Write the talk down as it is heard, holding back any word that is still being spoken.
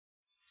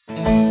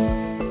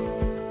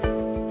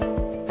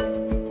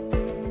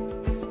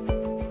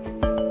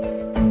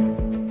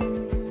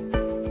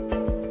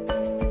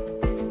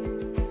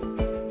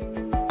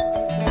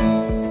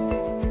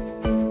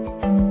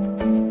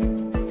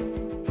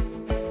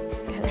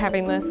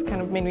having this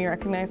kind of made me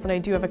recognize that I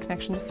do have a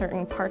connection to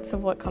certain parts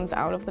of what comes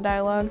out of the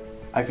dialogue.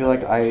 I feel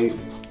like I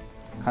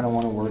kind of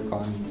want to work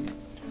on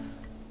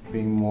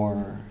being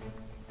more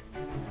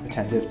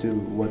attentive to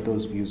what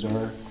those views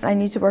are. I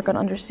need to work on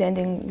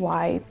understanding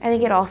why. I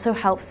think it also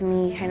helps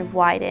me kind of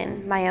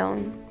widen my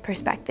own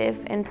perspective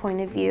and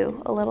point of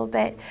view a little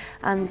bit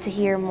to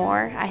hear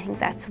more. I think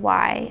that's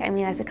why, I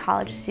mean, as a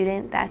college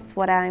student, that's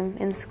what I'm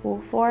in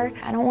school for.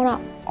 I don't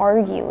want to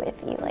argue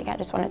with you, like I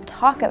just want to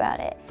talk about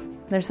it.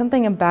 There's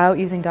something about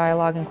using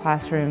dialogue in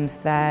classrooms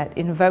that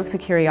invokes a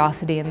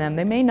curiosity in them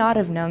they may not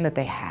have known that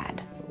they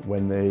had.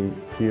 When they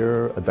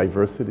hear a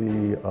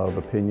diversity of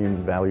opinions,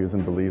 values,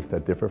 and beliefs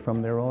that differ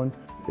from their own,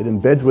 it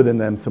embeds within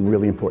them some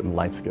really important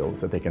life skills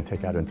that they can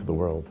take out into the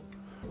world.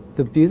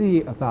 The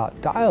beauty about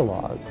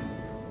dialogue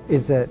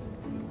is that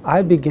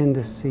I begin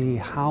to see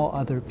how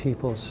other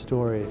people's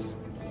stories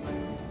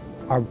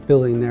are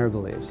building their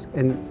beliefs.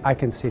 And I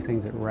can see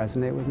things that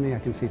resonate with me, I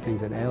can see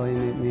things that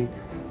alienate me,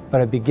 but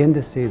I begin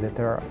to see that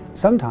there are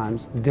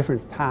sometimes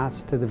different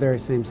paths to the very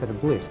same set of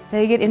beliefs.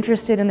 They get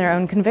interested in their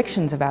own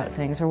convictions about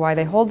things, or why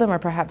they hold them or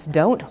perhaps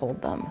don't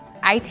hold them.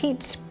 I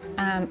teach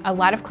a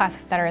lot of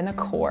classes that are in the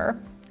core,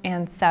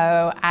 and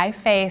so I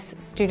face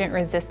student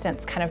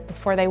resistance kind of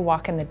before they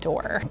walk in the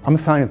door. I'm a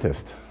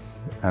scientist,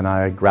 and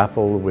I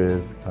grapple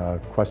with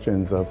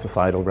questions of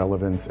societal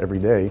relevance every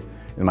day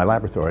in my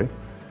laboratory,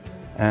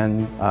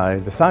 and I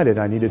decided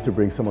I needed to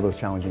bring some of those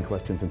challenging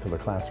questions into the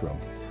classroom.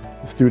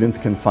 Students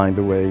can find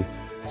a way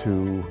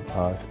to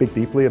speak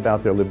deeply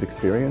about their lived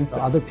experience.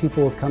 Other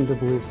people have come to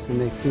beliefs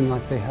and they seem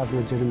like they have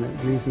legitimate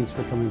reasons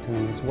for coming to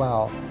them as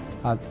well.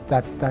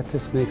 That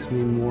just makes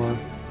me more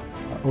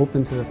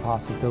open to the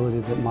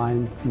possibility that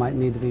mine might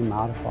need to be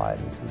modified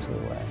in some sort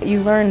of way.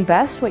 You learn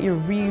best what you're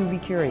really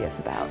curious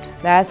about.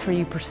 That's where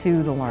you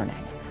pursue the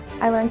learning.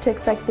 I learned to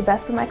expect the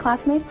best of my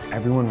classmates.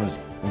 Everyone was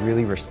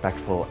really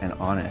respectful and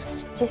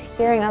honest. Just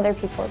hearing other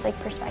people's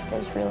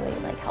perspectives really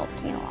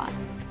helped me a lot.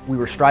 We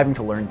were striving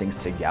to learn things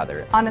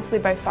together. Honestly,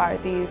 by far,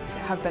 these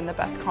have been the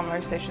best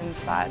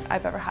conversations that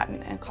I've ever had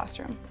in a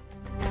classroom.